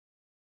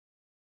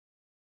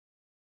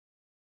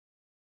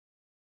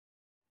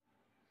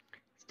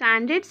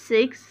Standard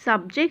 6,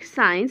 Subject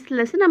Science,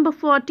 Lesson number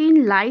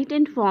 14, Light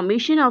and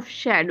Formation of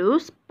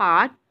Shadows,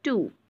 Part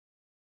 2.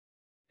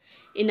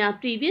 In our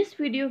previous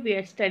video, we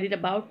had studied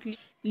about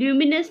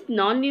luminous,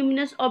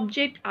 non-luminous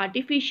object,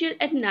 artificial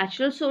and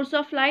natural source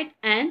of light,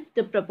 and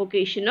the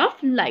propagation of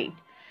light.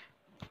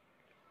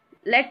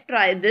 Let's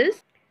try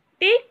this.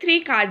 Take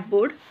 3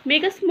 cardboard,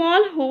 make a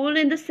small hole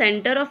in the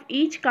center of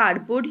each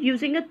cardboard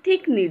using a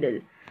thick needle.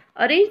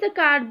 Arrange the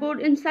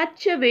cardboard in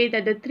such a way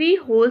that the 3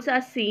 holes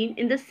are seen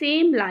in the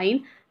same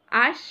line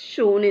as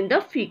shown in the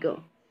figure.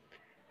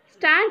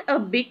 Stand a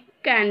big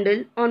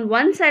candle on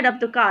one side of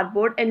the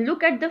cardboard and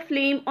look at the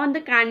flame on the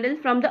candle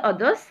from the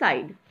other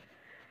side.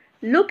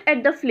 Look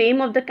at the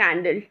flame of the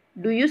candle.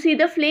 Do you see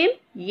the flame?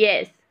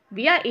 Yes,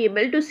 we are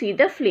able to see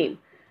the flame.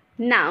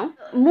 Now,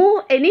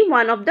 move any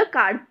one of the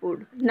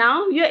cardboard.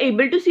 Now, you are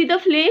able to see the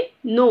flame?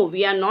 No,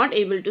 we are not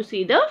able to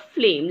see the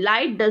flame.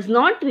 Light does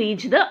not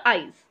reach the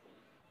eyes.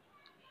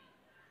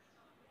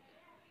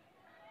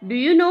 Do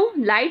you know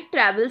light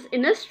travels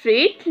in a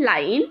straight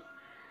line?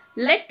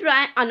 Let's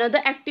try another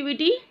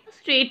activity. A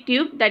straight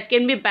tube that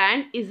can be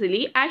bent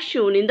easily as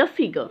shown in the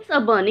figure. Place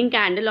a burning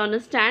candle on a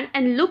stand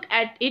and look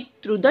at it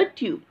through the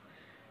tube.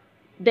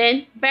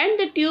 Then bend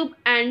the tube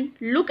and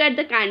look at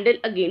the candle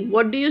again.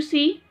 What do you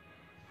see?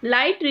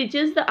 Light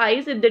reaches the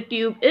eyes if the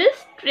tube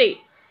is straight.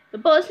 The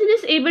person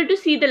is able to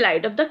see the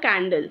light of the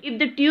candle. If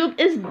the tube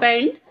is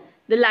bent,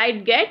 the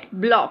light gets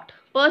blocked.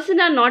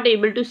 Person are not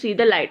able to see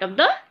the light of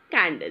the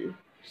candle.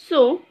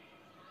 So,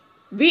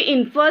 we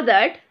infer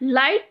that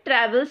light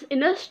travels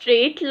in a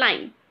straight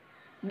line.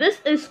 This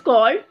is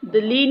called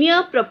the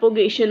linear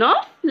propagation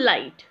of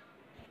light.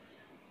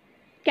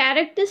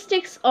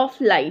 Characteristics of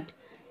light.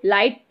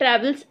 Light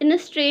travels in a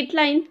straight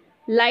line.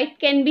 Light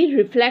can be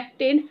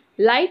reflected.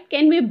 Light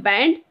can be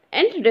bent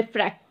and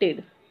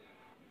refracted.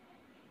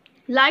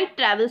 Light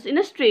travels in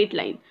a straight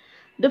line.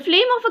 The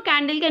flame of a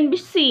candle can be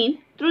seen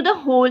through the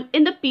hole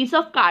in the piece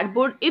of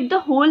cardboard if the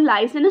hole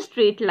lies in a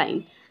straight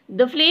line.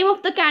 The flame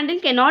of the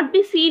candle cannot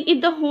be seen if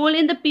the hole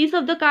in the piece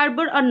of the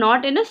cardboard are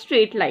not in a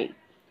straight line.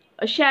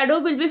 A shadow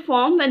will be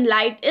formed when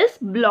light is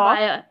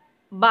blocked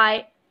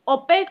by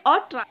opaque or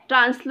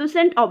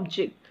translucent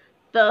object.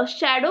 The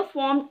shadow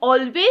formed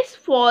always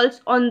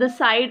falls on the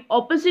side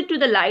opposite to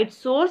the light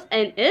source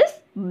and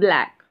is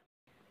black.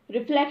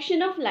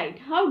 Reflection of light.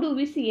 How do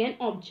we see an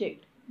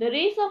object? The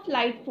rays of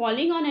light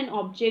falling on an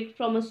object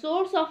from a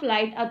source of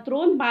light are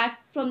thrown back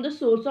from the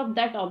source of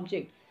that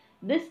object.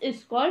 This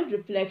is called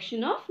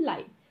reflection of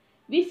light.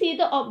 We see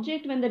the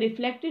object when the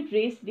reflected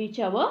rays reach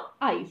our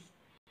eyes.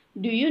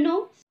 Do you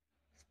know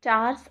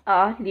stars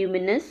are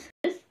luminous?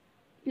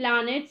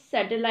 Planets,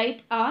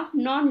 satellites are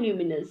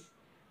non-luminous.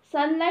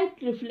 Sunlight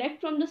reflects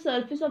from the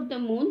surface of the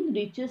moon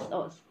reaches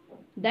us.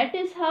 That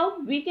is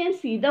how we can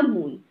see the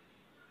moon.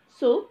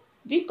 So,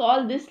 we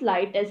call this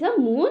light as a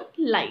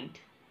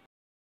moonlight.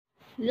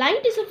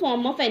 Light is a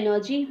form of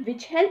energy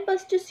which helps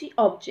us to see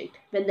object.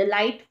 When the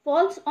light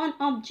falls on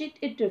object,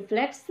 it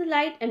reflects the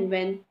light, and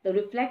when the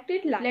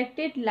reflected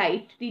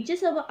light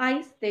reaches our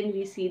eyes, then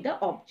we see the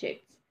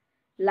objects.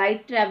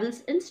 Light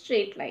travels in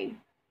straight line.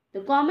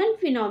 The common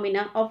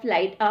phenomena of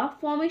light are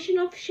formation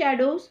of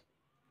shadows,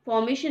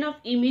 formation of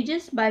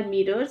images by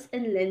mirrors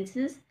and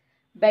lenses,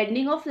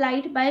 bending of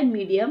light by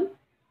medium,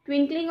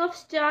 twinkling of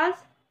stars,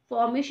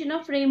 formation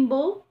of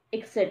rainbow,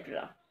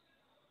 etc.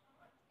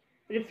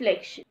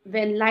 Reflection.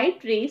 When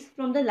light rays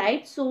from the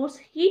light source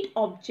hit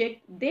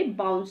object, they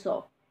bounce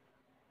off.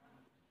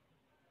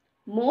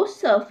 Most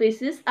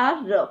surfaces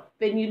are rough.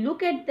 When you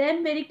look at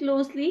them very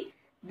closely,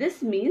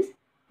 this means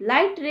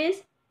light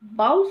rays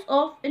bounce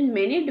off in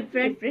many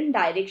different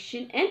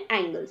directions and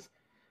angles.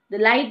 The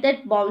light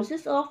that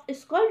bounces off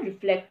is called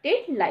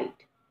reflected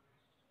light.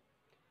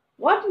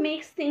 What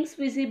makes things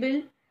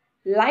visible?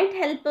 Light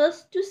helps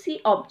us to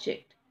see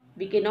object.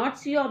 We cannot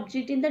see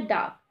object in the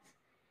dark.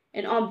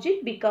 An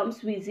object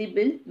becomes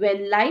visible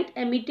when light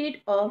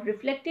emitted or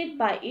reflected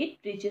by it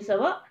reaches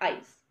our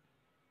eyes.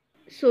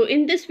 So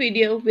in this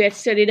video, we have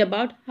studied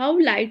about how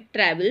light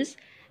travels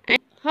and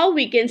how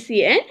we can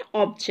see an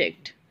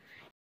object.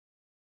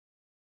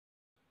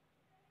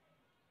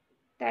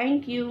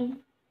 Thank you.